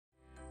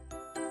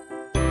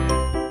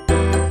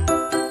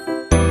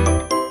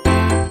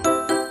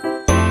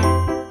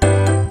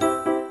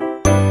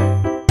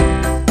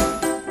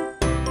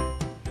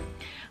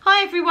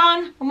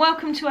everyone and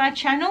welcome to our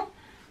channel.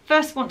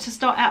 First want to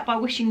start out by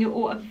wishing you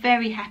all a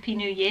very happy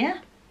new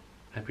year.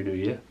 Happy New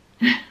Year.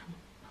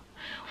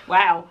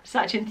 Wow,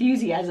 such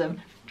enthusiasm.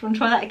 Do you want to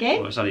try that again?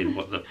 Well, it's only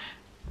whatever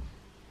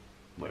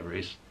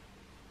it is,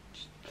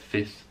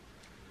 5th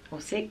or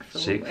 6th or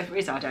 6th. whatever it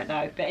is, I don't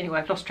know. But anyway,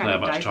 I've lost track Not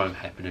of much days. time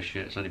happiness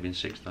yet, it's only been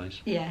 6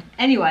 days. Yeah,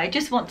 anyway, I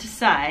just want to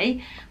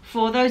say,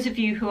 for those of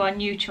you who are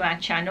new to our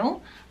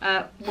channel,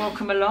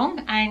 welcome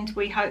along, and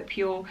we hope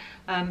you'll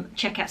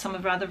check out some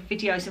of our other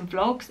videos and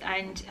vlogs,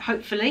 and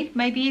hopefully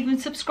maybe even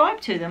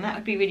subscribe to them. That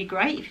would be really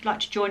great if you'd like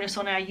to join us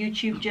on our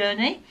YouTube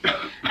journey.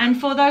 And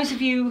for those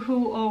of you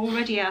who are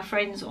already our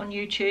friends on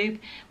YouTube,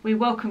 we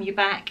welcome you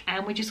back,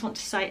 and we just want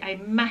to say a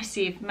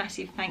massive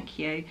thank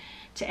you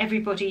to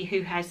everybody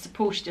who has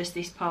supported us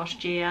this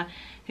past year,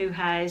 who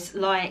has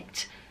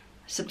liked,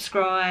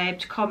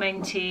 subscribed,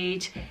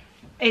 commented.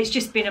 It's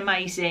just been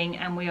amazing,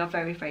 and we are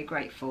very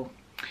grateful.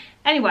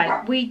 Anyway,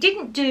 we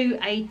didn't do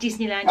a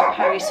Disneyland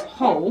Paris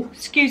haul.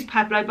 Excuse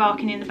Pablo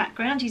barking in the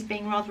background, he's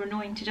being rather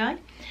annoying today.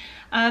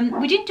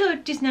 We didn't do a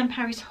Disneyland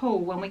Paris haul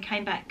when we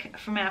came back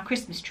from our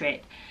Christmas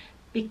trip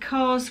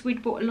because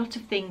we'd bought a lot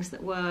of things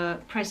that were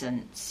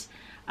presents.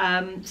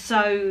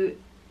 So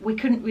we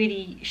couldn't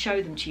really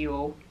show them to you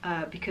all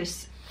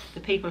because the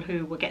people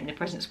who were getting the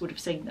presents would have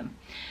seen them.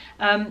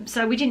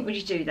 So we didn't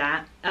really do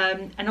that.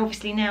 And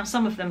obviously now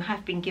some of them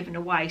have been given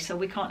away, so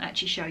we can't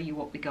actually show you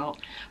what we got.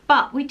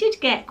 But we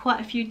did get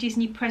quite a few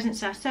Disney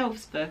presents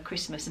ourselves for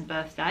Christmas and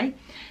birthday.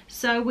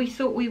 So we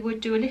thought we would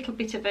do a little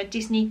bit of a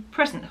Disney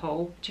present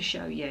haul to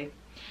show you.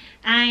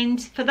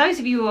 And for those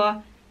of you who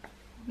are,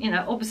 you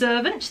know,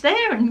 observant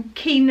there and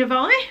keen of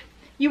eye,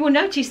 you will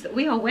notice that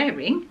we are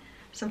wearing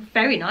some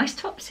very nice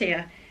tops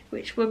here,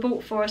 which were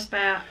bought for us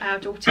by our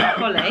daughter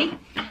Holly.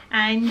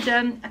 And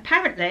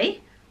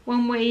apparently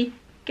when we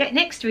get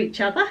next to each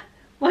other,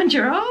 wind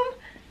your arm,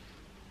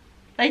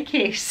 they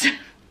kiss.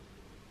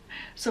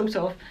 Sort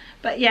of.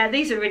 But yeah,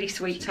 these are really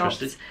sweet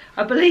tops.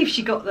 I believe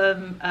she got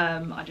them,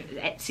 I don't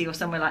know, Etsy or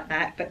somewhere like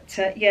that.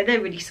 But yeah,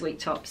 they're really sweet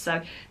tops.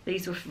 So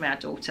these were from our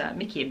daughter,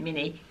 Mickey and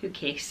Minnie, who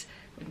kiss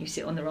when you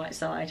sit on the right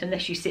side,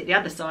 unless you sit the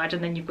other side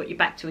and then you've got your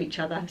back to each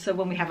other. So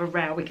when we have a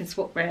row, we can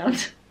swap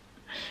round.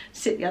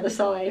 Sit the other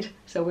side,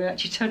 so we're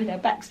actually turning our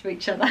backs to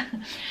each other.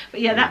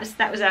 But yeah,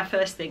 that was our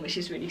first thing, which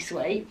is really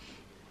sweet.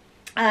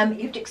 You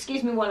have to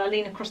excuse me while I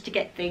lean across to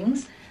get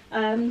things.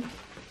 Some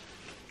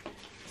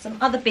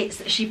other bits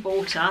that she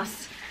bought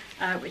us,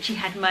 which she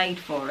had made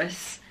for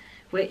us,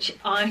 which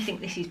I think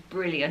this is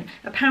brilliant.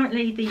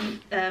 Apparently the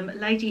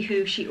lady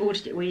who she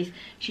ordered it with,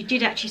 she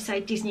did actually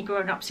say Disney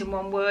grown-ups in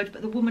one word,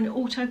 but the woman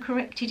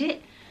auto-corrected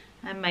it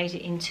and made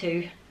it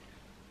into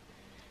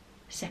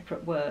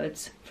separate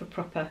words for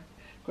proper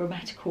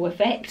grammatical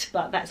effect,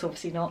 but that's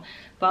obviously not.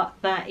 But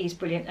that is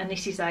brilliant, and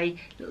this is a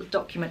little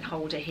document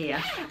holder here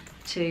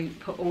to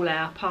put all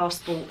our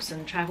passports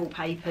and travel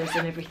papers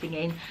and everything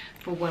in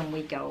for when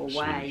we go away.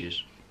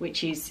 Sandwiches.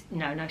 Which is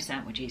no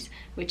sandwiches,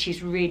 which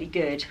is really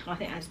good. I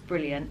think that's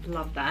brilliant.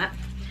 Love that.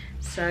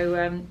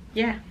 So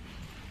yeah,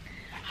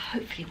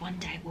 hopefully one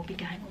day we'll be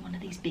going on one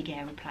of these big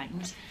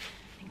aeroplanes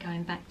and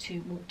going back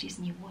to Walt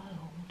Disney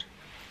World.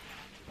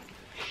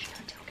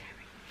 Don't tell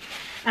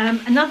Gary.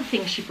 Another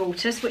thing she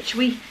bought us, which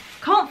we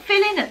can't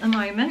fill in at the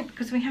moment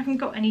because we haven't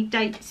got any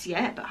dates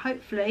yet, but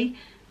hopefully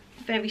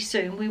very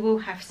soon we will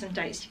have some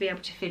dates to be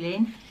able to fill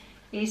in,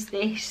 is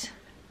this.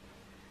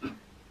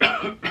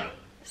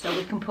 So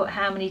we can put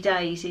how many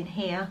days in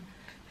here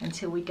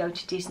until we go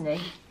to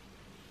Disney,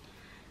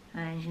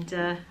 and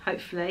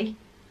hopefully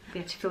we'll be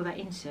able to fill that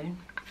in soon.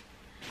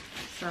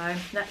 So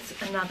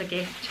that's another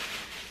gift.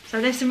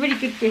 So there's some really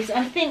good gifts.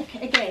 I think,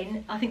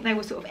 again, I think they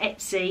were sort of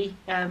Etsy,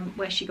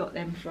 where she got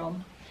them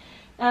from.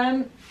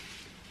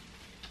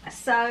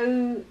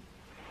 So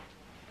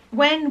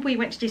when we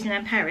went to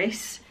Disneyland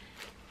Paris,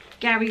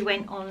 Gary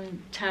went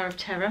on Tower of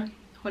Terror,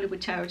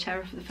 Hollywood Tower of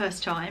Terror, for the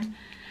first time.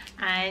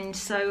 And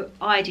so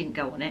I didn't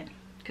go on it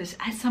because,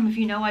 as some of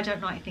you know, I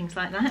don't like things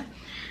like that,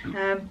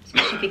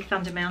 especially Big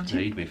Thunder Mountain.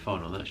 No, you'd be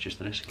fine on that. It's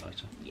just an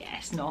escalator. Yeah,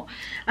 it's not.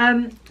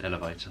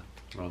 Elevator,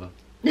 rather.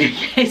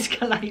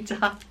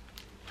 Escalator.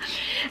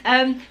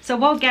 So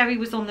while Gary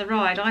was on the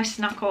ride, I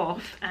snuck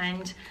off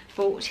and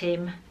bought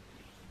him.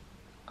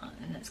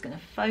 And that's going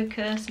to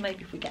focus.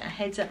 Maybe if we get our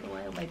heads out of the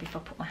way, or maybe if I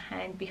put my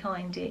hand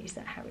behind it. Is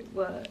that how it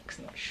works?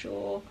 I'm not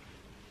sure.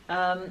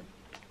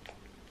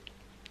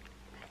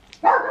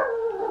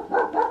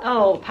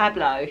 Oh,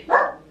 Pablo.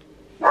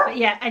 But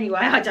yeah, anyway,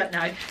 I don't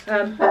know.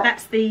 But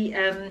that's the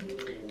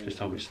Just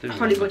hold it still,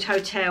 Hollywood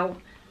Hotel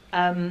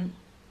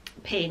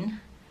pin,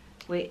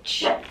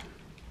 which...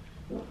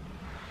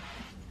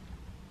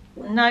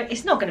 No,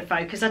 it's not going to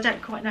focus. I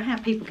don't quite know how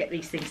people get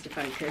these things to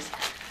focus.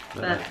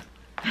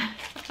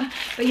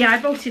 But yeah,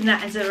 I bought him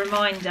that as a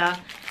reminder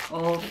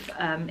of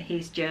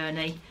his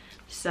journey.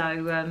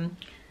 So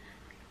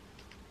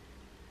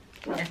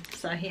yeah,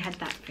 so he had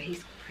that for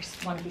his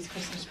one of his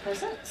Christmas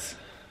presents.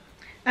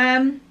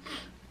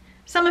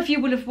 Some of you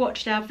will have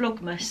watched our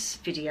Vlogmas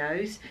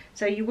videos,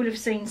 so you will have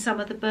seen some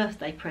of the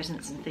birthday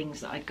presents and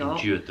things that I got.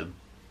 Endured them.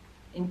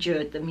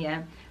 endured them,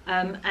 yeah.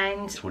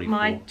 And 24.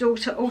 my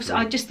daughter also,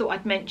 I 3. just thought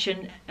I'd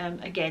mention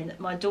again that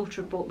my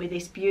daughter had bought me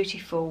this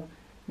beautiful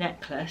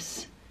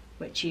necklace,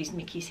 which is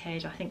Mickey's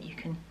head. I think you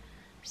can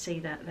see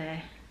that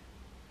there,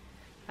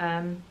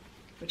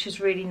 which was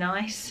really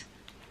nice.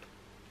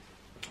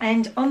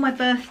 And on my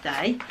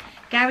birthday,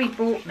 Gary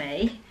bought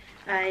me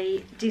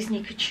a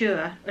Disney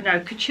Couture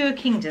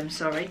Kingdom,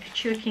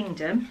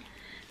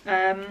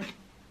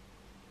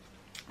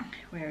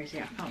 where is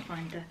it? I can't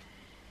find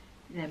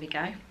there we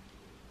go.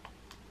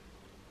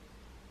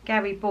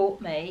 Gary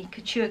bought me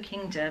Couture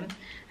Kingdom.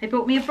 They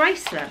bought me a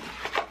bracelet,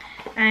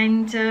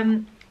 and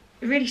a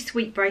really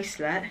sweet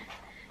bracelet,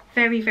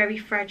 very, very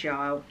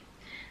fragile.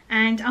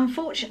 And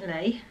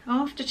unfortunately,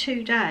 after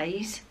 2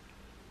 days,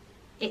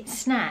 it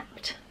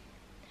snapped,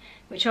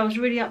 which I was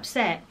really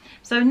upset.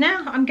 So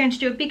now I'm going to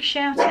do a big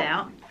shout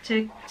out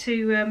to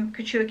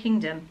Couture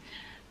Kingdom,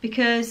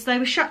 because they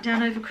were shut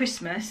down over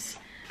Christmas.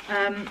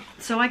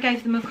 So I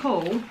gave them a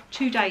call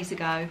 2 days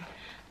ago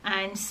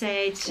and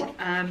said,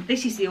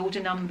 this is the order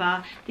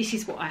number, this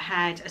is what I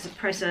had as a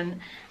present,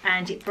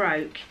 and it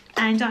broke.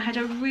 And I had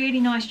a really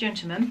nice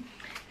gentleman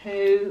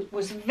who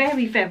was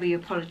very, very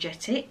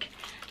apologetic,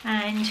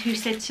 and who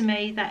said to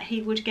me that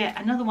he would get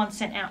another one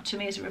sent out to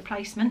me as a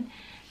replacement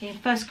in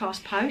first class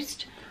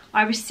post.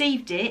 I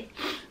received it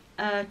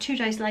 2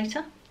 days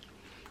later,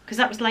 because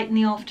that was late in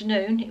the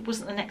afternoon. It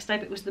wasn't the next day,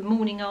 but it was the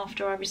morning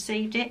after I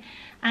received it.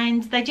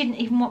 And they didn't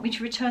even want me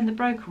to return the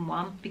broken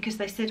one, because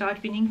they said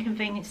I'd been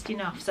inconvenienced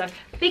enough. So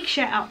big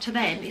shout out to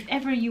them. If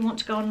ever you want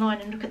to go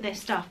online and look at their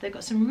stuff, they've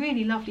got some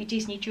really lovely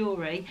Disney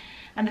jewellery,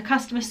 and the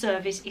customer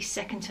service is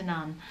second to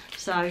none.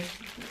 So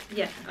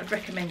yeah, I'd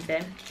recommend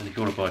them. And if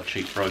you want to buy a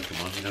cheap broken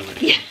one, you know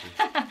that. Yeah.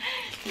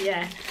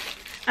 Yeah.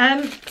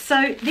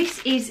 So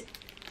this is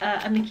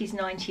a Mickey's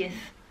 90th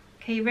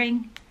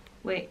keyring,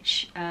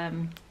 which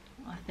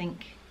I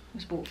think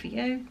was bought for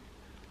you.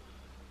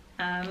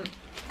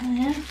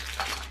 Yeah.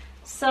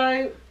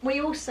 So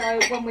we also,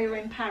 when we were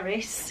in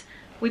Paris,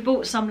 we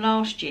bought some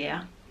last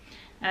year.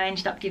 I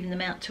ended up giving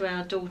them out to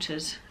our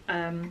daughters, but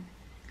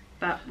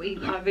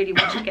I really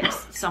wanted to get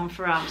some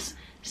for us.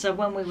 So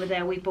when we were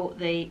there, we bought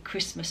the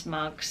Christmas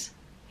mugs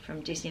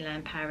from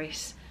Disneyland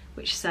Paris,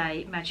 which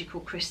say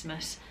Magical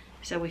Christmas.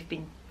 So we've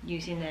been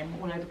using them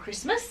all over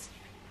Christmas.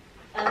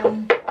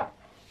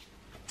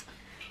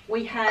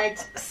 We had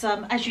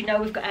some, as you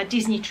know, we've got our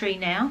Disney tree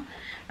now,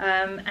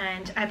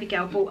 and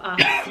Abigail bought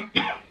us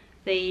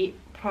the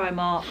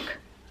Primark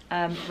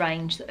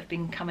range that have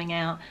been coming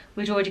out.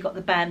 We'd already got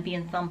the Bambi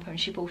and Thumper, and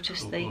she bought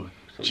us the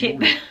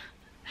Chip,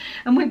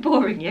 and we're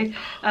boring you,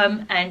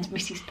 and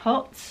Mrs.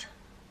 Potts.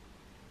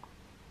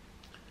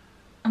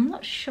 I'm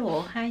not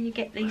sure how you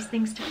get these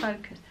things to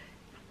focus.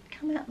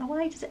 Come out the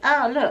way, does it?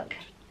 Oh, look,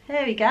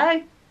 there we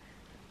go.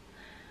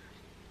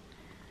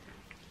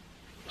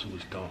 It's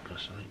always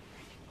darkness, I think.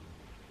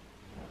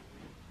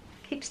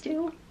 Keep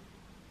still.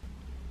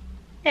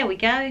 There we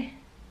go.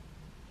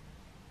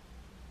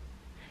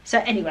 So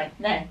anyway,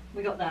 there,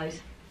 we got those.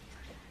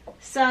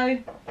 So,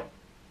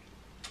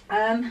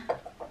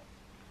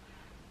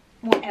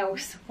 what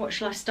else? What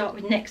shall I start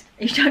with next?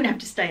 You don't have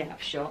to stay out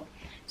of shot.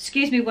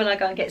 Excuse me while I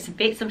go and get some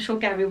bits. I'm sure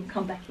Gary will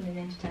come back in and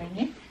entertain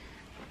you.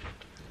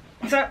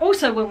 So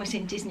also when we're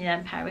in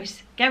Disneyland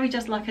Paris, Gary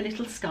does like a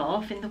little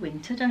scarf in the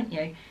winter, don't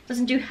you?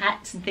 Doesn't do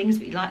hats and things,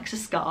 but he likes a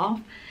scarf.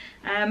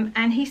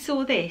 And he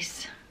saw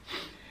this,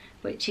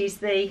 which is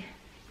the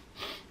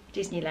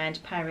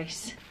Disneyland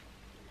Paris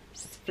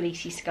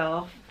fleecy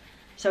scarf.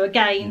 So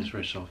again, it's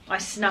very soft. I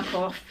snuck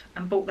off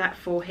and bought that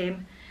for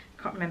him.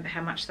 Can't remember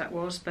how much that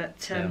was, but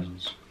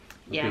thousands.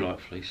 yeah, I do like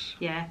fleece.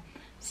 Yeah.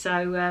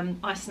 So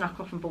I snuck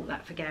off and bought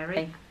that for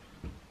Gary.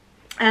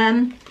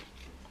 There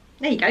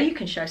you go. You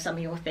can show some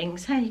of your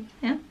things. Hey,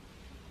 yeah.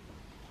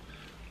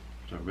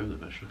 I don't remember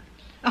them actually.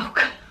 Oh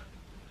God.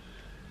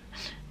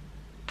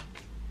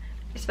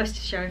 You're supposed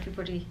to show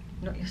everybody,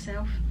 not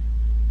yourself.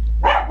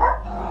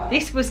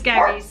 This was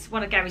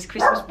one of Gary's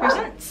Christmas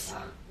presents.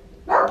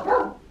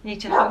 You need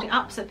to hold it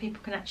up so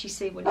people can actually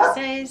see what it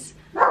says.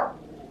 Can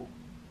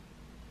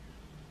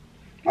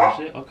you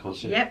see it? I can't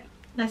see it. Yep,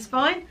 that's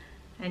fine.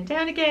 And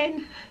down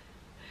again.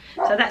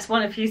 So that's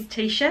one of his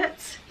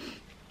t-shirts.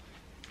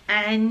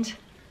 And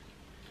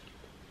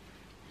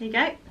here you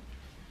go.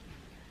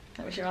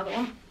 That was your other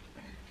one.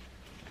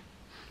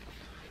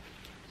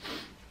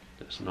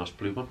 That's a nice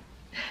blue one.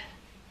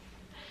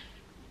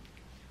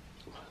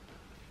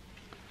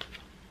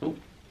 Oh.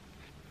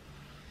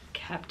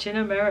 Captain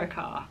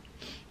America.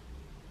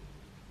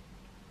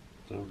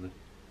 Lovely.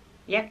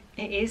 Yep,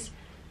 it is.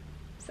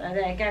 So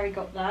there, Gary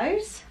got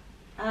those.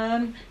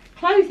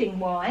 Clothing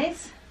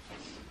wise,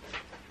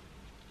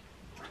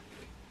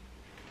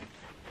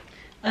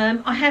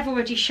 I have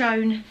already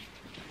shown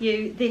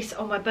you this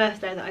on my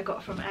birthday that I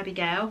got from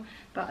Abigail,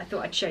 but I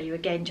thought I'd show you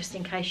again just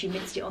in case you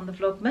missed it on the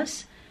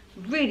Vlogmas.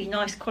 Really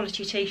nice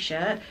quality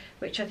t-shirt,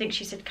 which I think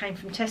she said came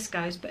from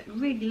Tesco's, but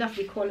really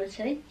lovely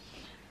quality.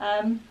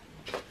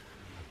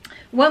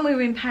 When we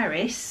were in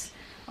Paris,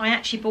 I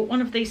actually bought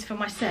one of these for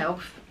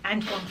myself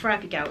and one for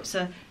Abigail. It's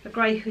a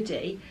grey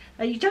hoodie.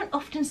 You don't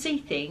often see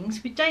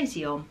things with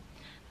Daisy on,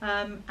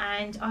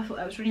 and I thought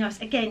that was really nice.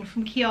 Again,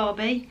 from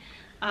Kiabi.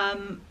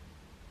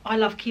 I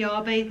love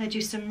Kiabi. They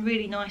do some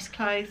really nice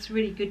clothes,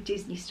 really good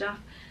Disney stuff.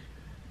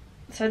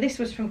 So this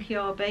was from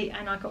Kiabi,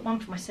 and I got one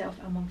for myself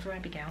and one for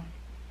Abigail.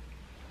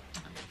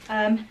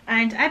 And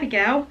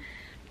Abigail,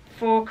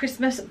 for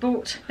Christmas,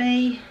 bought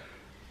me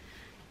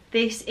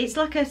this. It's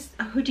like a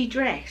hoodie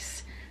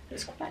dress.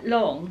 It's quite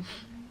long,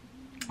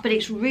 but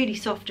it's really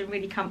soft and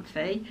really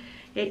comfy.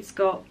 It's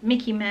got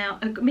Mickey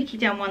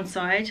down one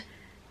side,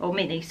 or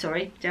Minnie,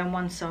 sorry, down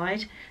one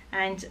side,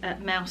 and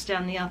Mouse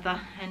down the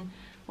other. And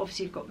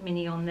obviously you've got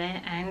Minnie on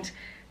there, and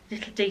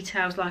little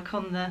details like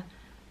on the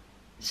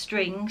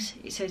strings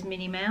it says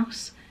Minnie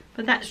Mouse.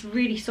 But that's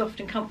really soft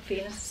and comfy,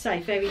 and as I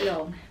say, very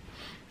long.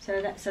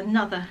 So that's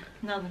another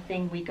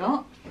thing we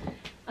got.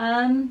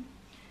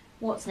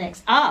 What's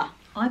next? Ah,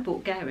 I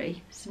bought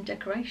Gary some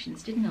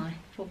decorations, didn't I?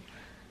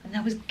 And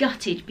I was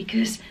gutted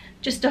because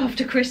just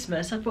after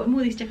Christmas I bought him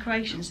all these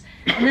decorations,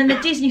 and then the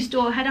Disney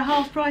store had a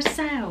half price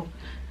sale.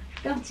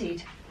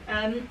 Gutted.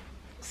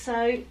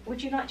 So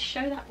would you like to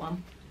show that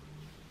one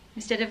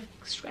instead of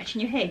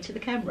scratching your head to the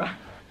camera?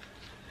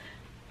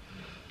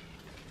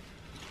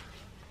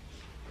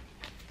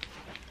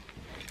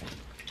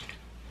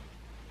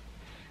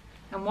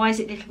 And why is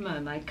it Little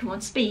Mermaid? Come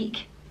on,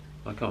 speak.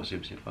 I can't see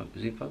if it's in focus.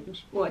 Is it in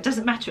focus? Well, it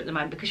doesn't matter at the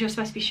moment because you're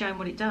supposed to be showing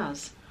what it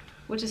does.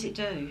 What does it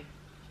do?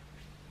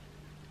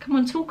 Come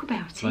on, talk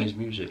about it. Plays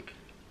music.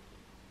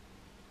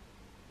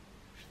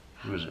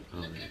 Where is it?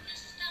 Oh, yeah.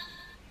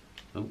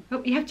 Oh.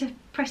 Oh, you have to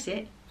press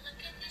it.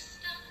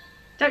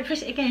 Don't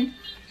press it again.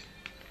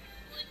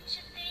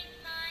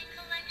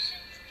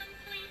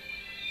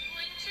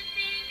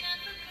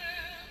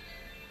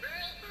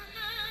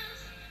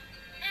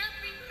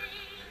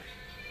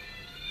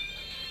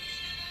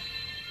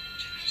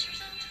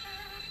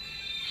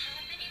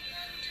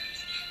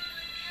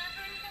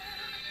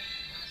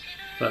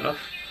 Fair enough.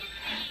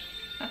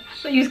 I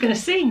thought you was going to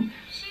sing.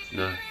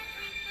 No.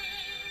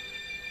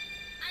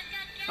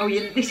 Oh,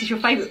 this is your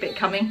favourite bit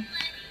coming.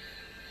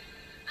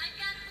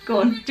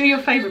 Go on, do your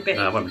favourite bit.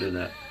 No, I won't be doing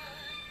that.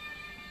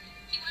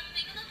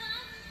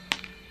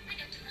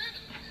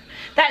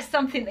 That's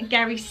something that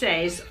Gary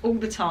says all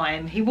the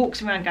time. He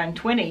walks around going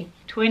 20,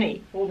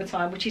 20 all the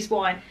time, which is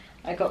why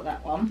I got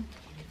that one.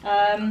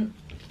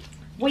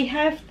 We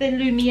have the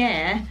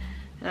Lumiere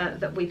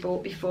that we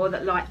bought before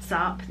that lights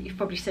up, that you've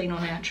probably seen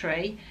on our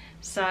tree.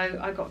 So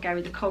I got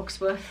Gary the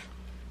Cogsworth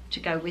to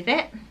go with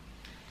it.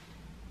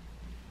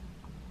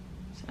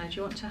 So do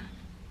you want to?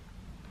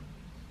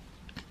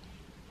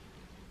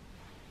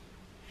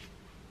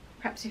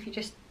 Perhaps if you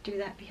just do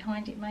that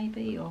behind it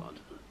maybe, or?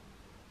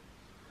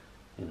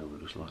 You know what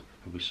it looks like.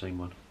 Have we seen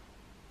one?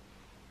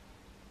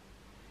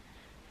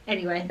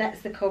 Anyway,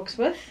 that's the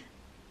Cogsworth.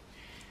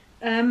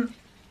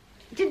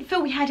 Didn't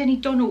feel we had any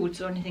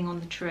Donalds or anything on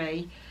the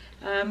tree.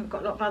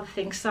 Got a lot of other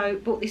things, so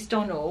bought this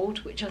Donald,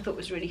 which I thought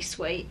was really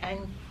sweet,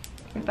 and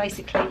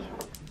basically,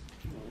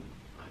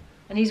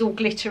 and he's all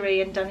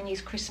glittery and done in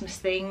his Christmas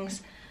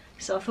things,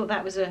 so I thought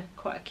that was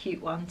quite a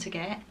cute one to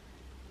get.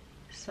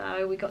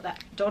 So we got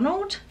that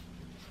Donald.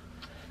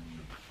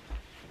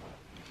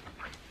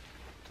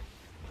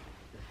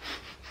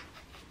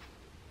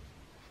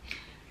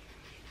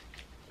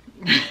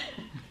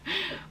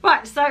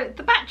 Right, so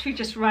the battery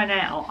just ran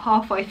out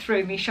halfway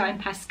through me showing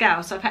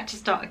Pascal, so I've had to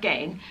start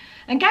again.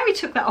 And Gary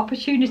took that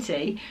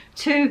opportunity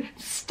to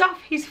stuff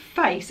his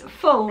face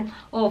full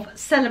of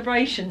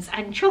celebrations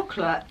and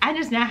chocolate, and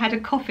has now had a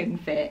coughing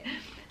fit.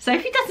 So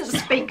if he doesn't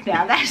speak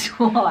now, that's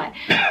why.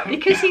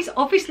 Because he's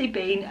obviously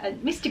been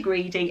Mr.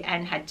 Greedy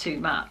and had too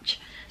much.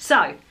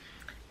 So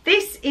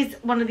this is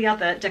one of the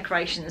other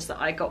decorations that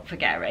I got for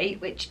Gary,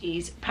 which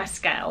is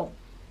Pascal.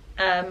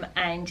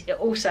 And it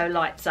also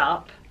lights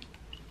up.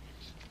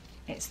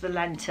 It's the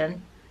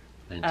lantern.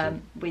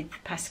 With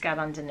Pascal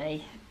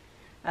underneath.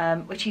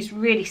 Which is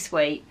really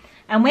sweet,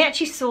 and we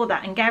actually saw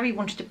that and Gary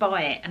wanted to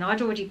buy it, and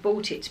I'd already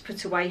bought it to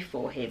put away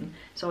for him,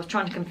 so I was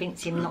trying to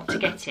convince him not to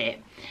get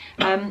it.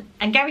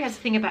 And Gary has a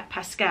thing about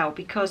Pascal,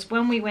 because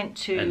when we went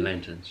to... And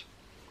lanterns.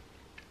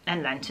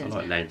 And lanterns. I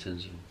like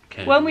lanterns and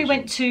candles. When we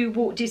went to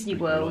Walt Disney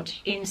World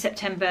in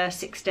September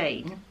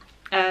 16,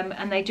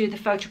 and they do the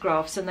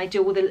photographs and they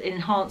do all the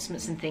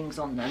enhancements and things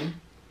on them,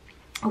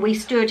 we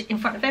stood in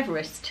front of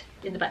Everest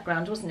in the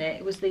background, wasn't it?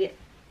 It was the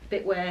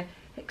bit where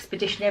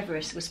Expedition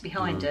Everest was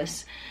behind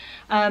us,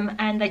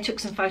 and they took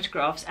some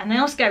photographs, and they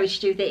asked Gary to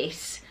do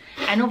this,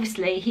 and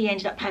obviously he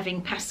ended up having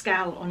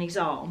Pascal on his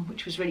arm,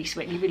 which was really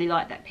sweet. He really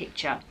liked that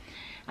picture.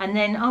 And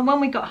then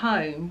when we got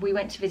home, we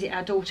went to visit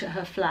our daughter at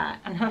her flat,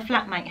 and her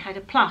flatmate had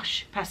a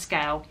plush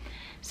Pascal,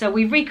 so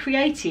we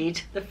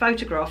recreated the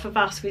photograph of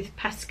us with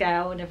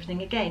Pascal and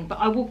everything again. But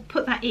I will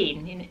put that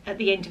in at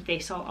the end of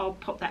this. I'll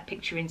pop that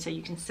picture in so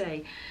you can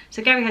see.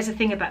 So Gary has a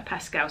thing about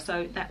Pascal,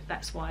 so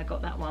that's why I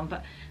got that one.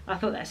 But I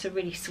thought that's a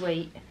really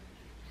sweet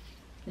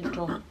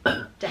little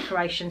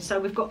decoration.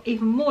 So we've got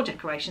even more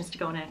decorations to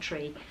go on our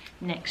tree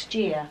next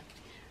year.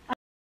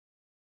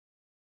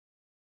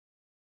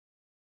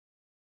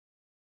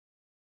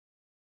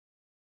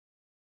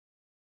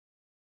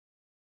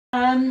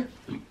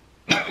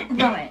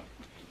 Right,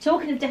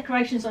 talking of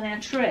decorations on our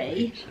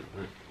tree,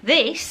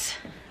 this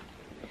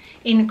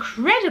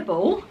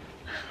incredible,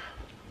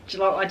 do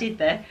you like what I did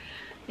there?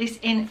 This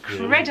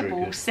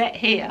incredible set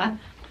here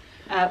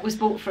was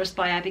bought for us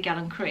by Abigail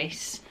and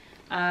Chris.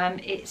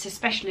 It's a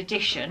special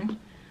edition,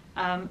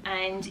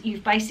 and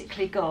you've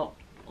basically got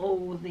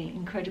all the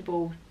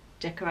incredible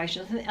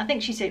decorations. I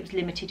think she said it was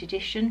limited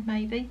edition,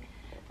 maybe.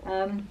 I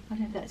don't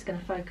know if that's going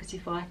to focus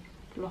if I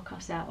block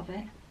us out of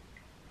it.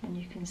 And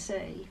you can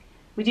see,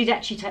 we did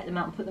actually take them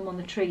out and put them on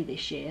the tree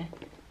this year.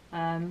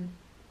 But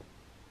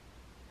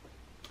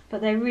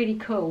they're really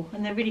cool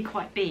and they're really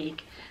quite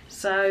big.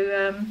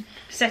 So,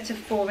 set of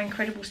 4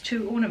 Incredibles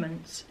 2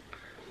 ornaments.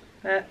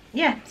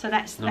 Yeah, so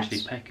that's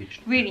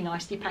packaged. Really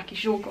nicely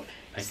packaged. All got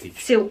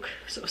silk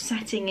sort of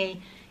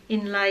satiny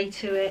inlay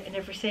to it and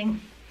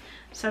everything.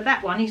 So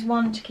that one is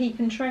one to keep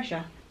and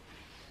treasure.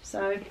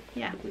 So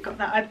yeah, we got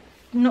that.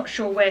 I'm not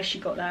sure where she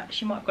got that.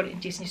 She might have got it in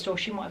Disney Store.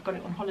 She might have got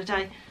it on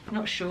holiday. I'm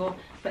not sure.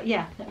 But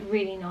yeah, that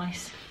really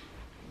nice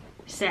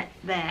set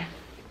there.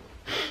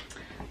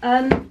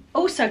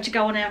 Also to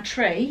go on our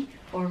tree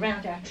or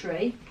around our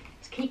tree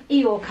to keep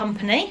Eeyore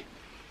company.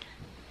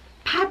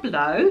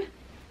 Pablo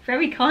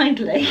very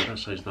kindly. Yeah,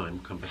 that's his name.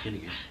 Come back in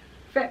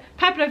again.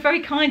 Pablo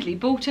very kindly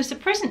bought us a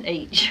present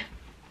each.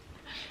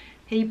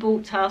 He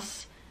bought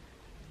us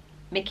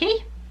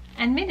Mickey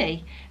and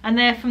Minnie, and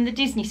they're from the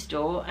Disney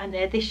Store, and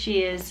they're this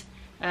year's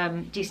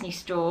Disney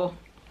Store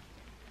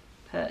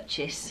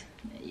purchase.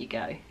 There you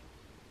go. Is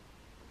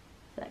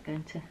that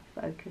going to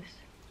focus?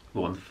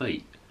 What, on the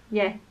feet?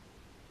 Yeah.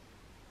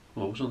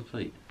 What was on the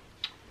feet?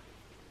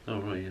 Oh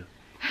right, yeah.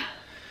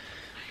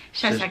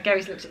 Shows how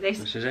Gary's looked at this.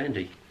 It says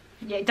Andy.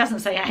 Yeah, it doesn't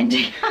say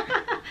Andy.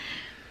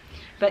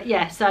 But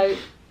yeah, so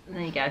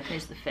there you go,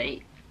 there's the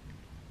feet.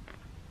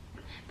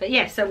 But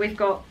yeah, so we've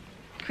got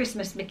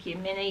Christmas Mickey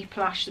and Minnie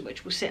plush,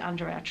 which will sit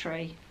under our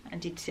tree,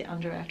 and did sit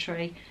under our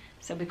tree.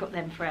 So we've got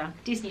them for our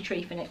Disney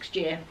tree for next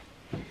year.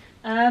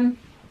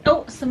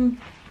 Oh, some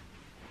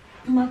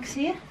mugs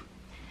here.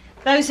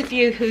 Those of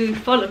you who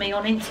follow me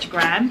on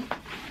Instagram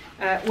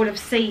will have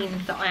seen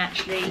that I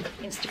actually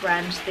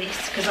Instagrammed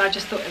this, because I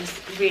just thought it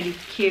was really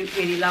cute,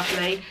 really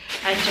lovely,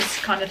 and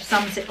just kind of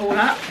sums it all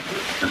up.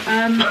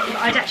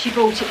 I'd actually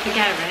bought it for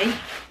Gary,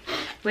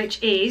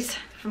 which is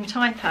from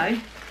Typo,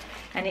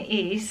 and it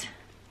is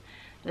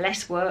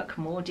less work,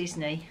 more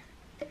Disney.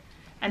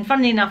 And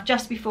funnily enough,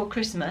 just before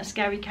Christmas,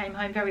 Gary came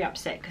home very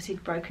upset because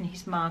he'd broken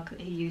his mug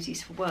that he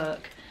uses for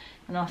work.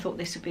 And I thought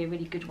this would be a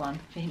really good one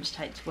for him to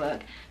take to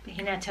work. But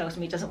he now tells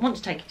me he doesn't want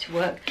to take it to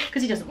work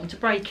because he doesn't want to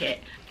break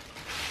it.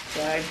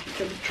 So,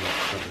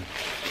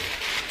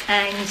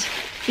 and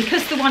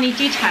because the one he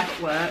did have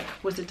at work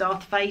was a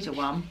Darth Vader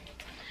one,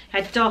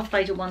 had Darth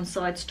Vader one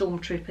side,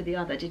 Stormtrooper the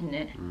other, didn't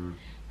it? Mm.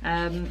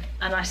 And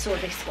I saw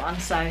this one,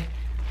 so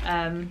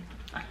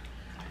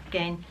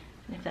again,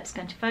 if that's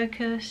going to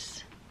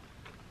focus.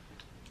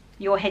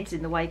 Your head's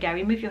in the way,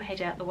 Gary. Move your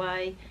head out the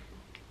way.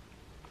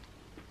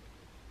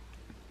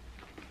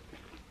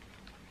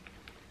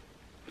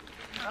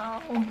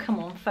 Oh, come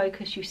on,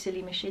 focus, you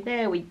silly machine.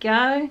 There we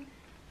go.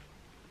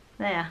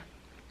 There.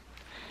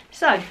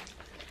 So,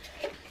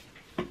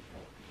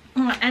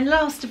 and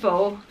last of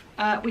all,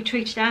 we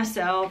treated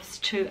ourselves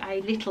to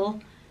a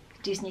little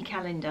Disney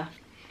calendar,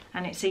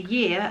 and it's a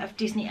year of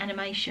Disney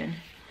animation,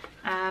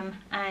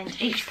 and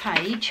each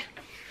page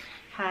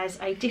has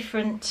a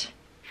different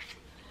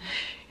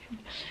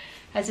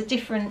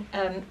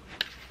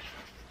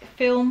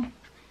film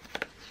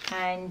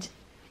and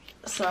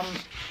some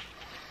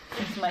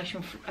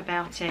information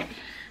about it.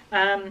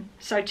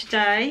 So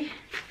today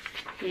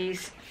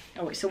is,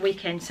 oh, it's a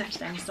weekend,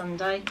 Saturday and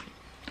Sunday,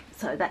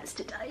 so that's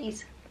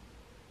today's.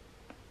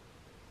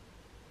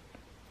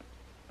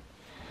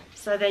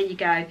 So there you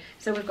go.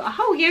 So we've got a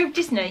whole year of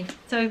Disney,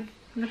 so I'm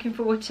looking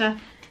forward to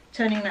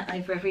turning that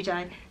over every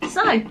day.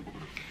 So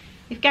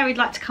if Gary'd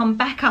like to come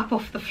back up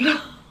off the floor.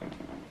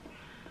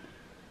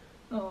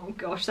 Oh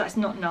gosh, that's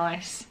not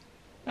nice.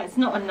 That's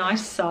not a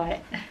nice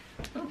sight.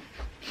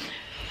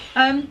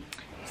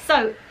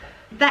 So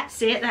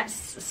that's it. That's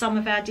some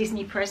of our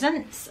Disney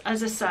presents.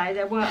 As I say,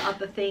 there were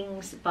other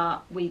things,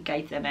 but we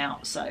gave them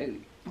out, so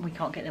we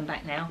can't get them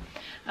back now.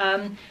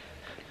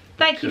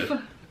 Thank you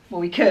for...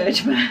 Well, we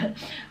could,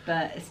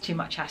 but it's too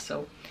much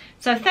hassle.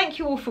 So thank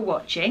you all for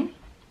watching.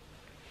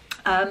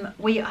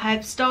 We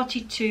have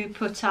started to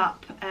put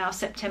up our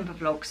September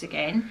vlogs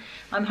again.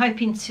 I'm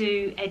hoping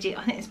to edit,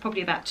 I think there's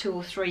probably about 2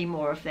 or 3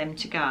 more of them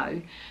to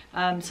go.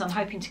 So I'm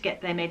hoping to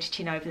get them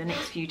editing over the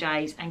next few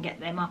days and get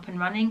them up and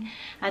running.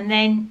 And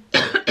then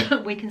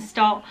we can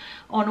start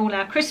on all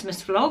our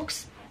Christmas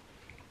vlogs,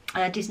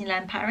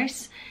 Disneyland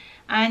Paris.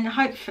 And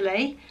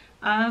hopefully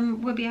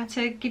we'll be able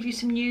to give you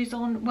some news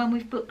on when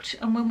we've booked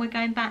and when we're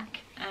going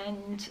back.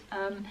 And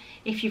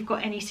if you've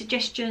got any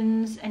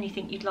suggestions,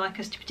 anything you'd like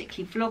us to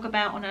particularly vlog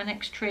about on our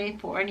next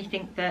trip, or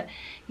anything that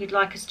you'd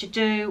like us to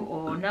do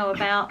or know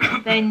about,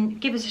 then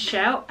give us a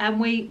shout, and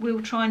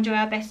we'll try and do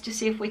our best to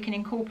see if we can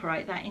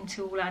incorporate that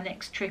into all our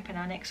next trip and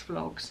our next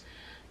vlogs.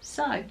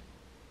 So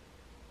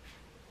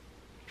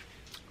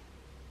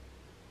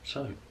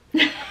So.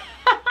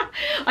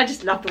 I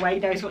just love the way he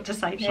knows what to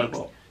say next. So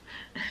what?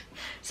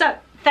 So,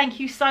 thank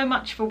you so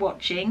much for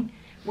watching.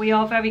 We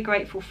are very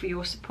grateful for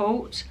your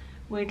support.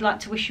 We'd like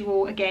to wish you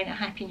all again a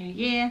Happy New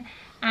Year.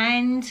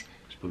 And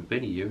It's probably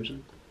been a year, isn't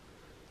it?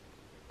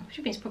 I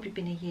should think it's probably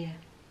been a year.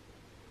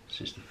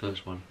 Since the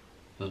first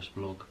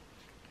vlog.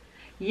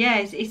 Yeah,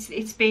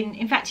 it's been,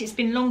 in fact it's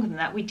been longer than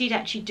that. We did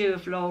actually do a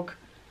vlog,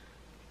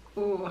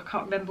 oh I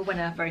can't remember when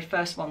our very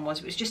first one was.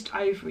 It was just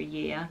over a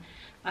year.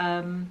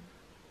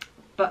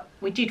 But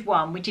we did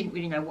one, we didn't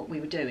really know what we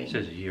were doing. It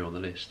says a year on the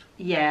list.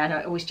 Yeah, I know,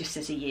 it always just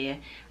says a year.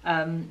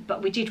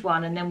 But we did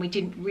one and then we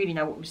didn't really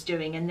know what we was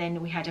doing, and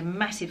then we had a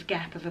massive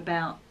gap of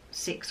about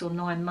 6 or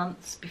 9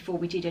 months before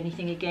we did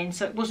anything again.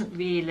 So it wasn't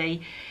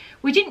really,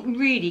 we didn't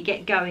really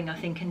get going I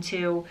think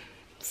until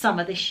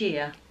summer this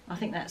year. I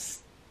think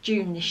that's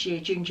June this year,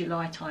 June,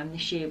 July time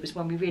this year was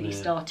when we really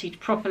started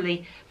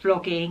properly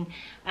vlogging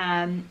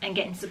and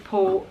getting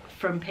support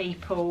from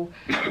people.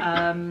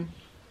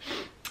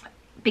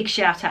 Big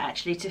shout out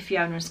actually to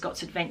Fiona and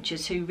Scott's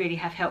Adventures, who really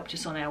have helped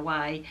us on our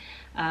way.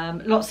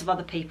 Lots of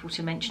other people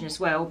to mention as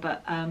well,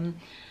 but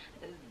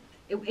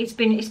it's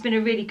been a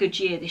really good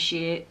year this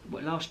year.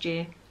 Well, last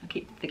year, I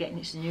keep forgetting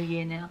it's a new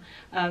year now.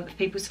 Of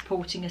people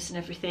supporting us and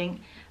everything,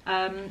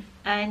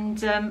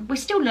 and we're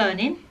still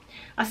learning.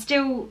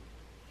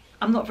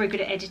 I'm not very good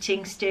at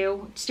editing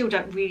still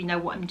don't really know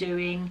what I'm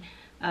doing.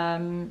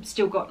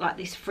 Still got like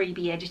this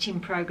freebie editing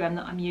program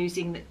that I'm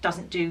using that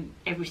doesn't do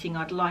everything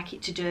I'd like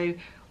it to do,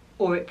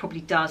 or it probably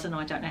does and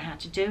I don't know how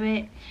to do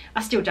it.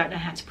 I still don't know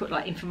how to put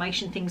like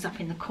information things up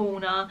in the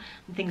corner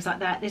and things like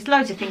that. There's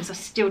loads of things I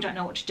still don't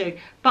know what to do,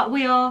 but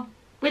we're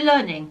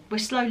learning, we're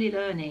slowly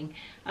learning.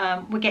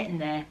 We're getting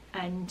there,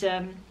 and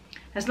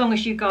as long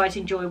as you guys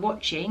enjoy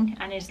watching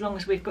and as long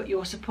as we've got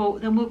your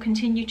support, then we'll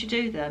continue to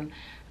do them.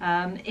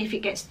 If it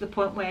gets to the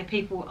point where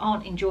people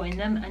aren't enjoying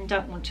them and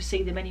don't want to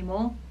see them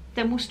anymore,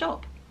 then we'll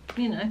stop.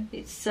 You know,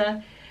 it's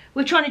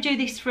we're trying to do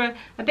this for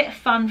a bit of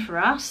fun for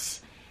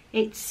us.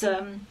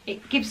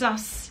 It gives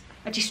us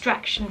a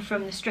distraction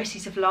from the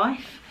stresses of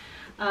life.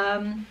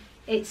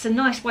 It's a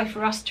nice way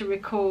for us to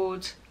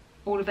record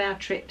all of our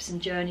trips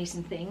and journeys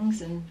and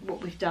things and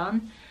what we've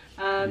done.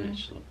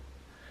 It's like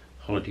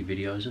holiday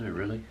videos, isn't it,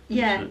 really?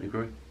 Yeah. To a certain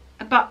degree.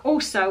 But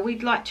also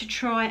we'd like to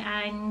try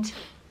and,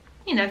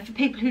 you know, for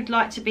people who'd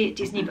like to be at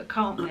Disney but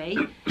can't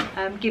be,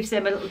 gives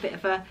them a little bit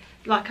of a,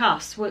 like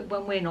us, when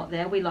we're not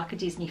there, we like a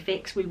Disney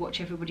fix. We watch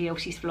everybody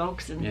else's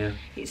vlogs, and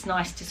it's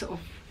nice to sort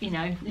of, you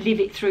know, live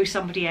it through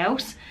somebody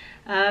else.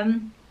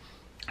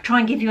 Try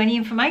and give you any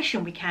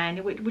information we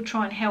can. We'll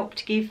try and help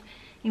to give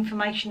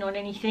information on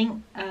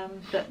anything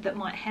that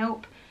might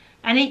help,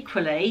 and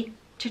equally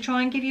to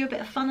try and give you a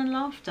bit of fun and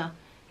laughter.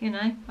 You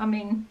know, I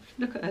mean,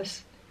 look at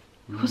us.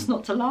 What's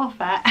not to laugh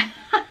at?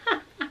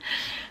 I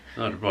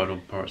had a ride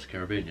on Pirates of the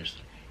Caribbean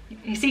yesterday.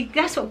 You see,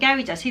 that's what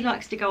Gary does. He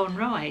likes to go on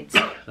rides,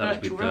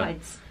 virtual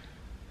rides.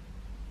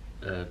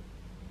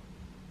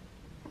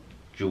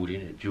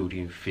 Geordie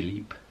and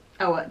Philippe.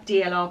 Oh,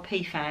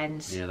 DLRP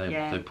fans. Yeah,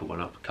 they put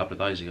one up a couple of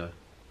days ago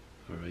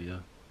for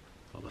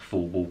like the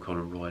full walk on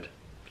and ride.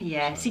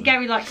 Yeah, so, see,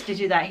 Gary likes to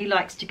do that. He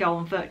likes to go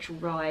on virtual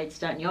rides,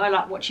 don't you? I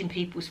like watching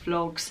people's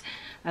vlogs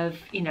of,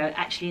 you know,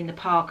 actually in the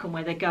park and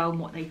where they go and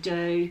what they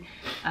do.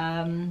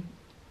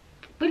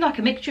 We like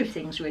a mixture of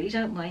things, really,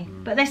 don't we?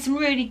 But there's some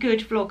really good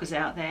vloggers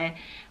out there,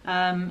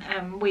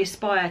 and we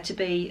aspire to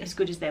be as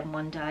good as them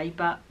one day.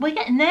 But we're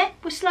getting there.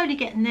 We're slowly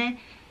getting there.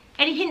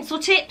 Any hints or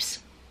tips?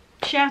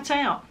 Shout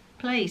out,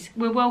 please.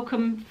 We're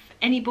welcome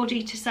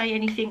anybody to say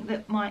anything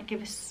that might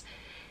give us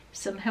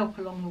some help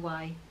along the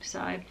way.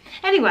 So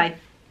anyway,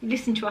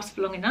 listen to us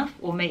for long enough,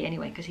 or me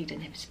anyway, because he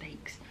never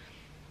speaks.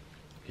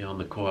 Yeah, I'm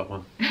the quiet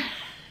one.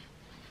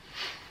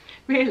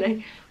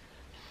 Really?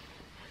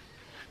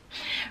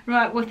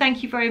 Right, well,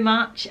 thank you very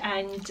much,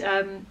 and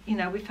you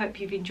know, we hope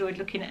you've enjoyed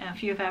looking at a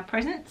few of our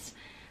presents,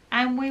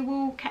 and we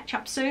will catch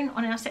up soon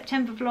on our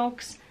September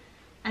vlogs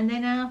and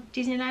then our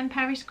Disneyland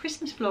Paris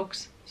Christmas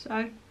vlogs.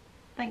 So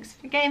thanks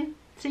again,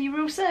 see you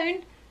real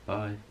soon.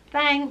 Bye.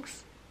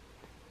 Thanks.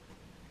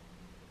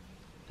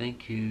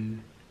 Thank you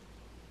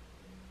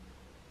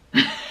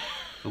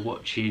for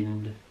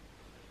watching.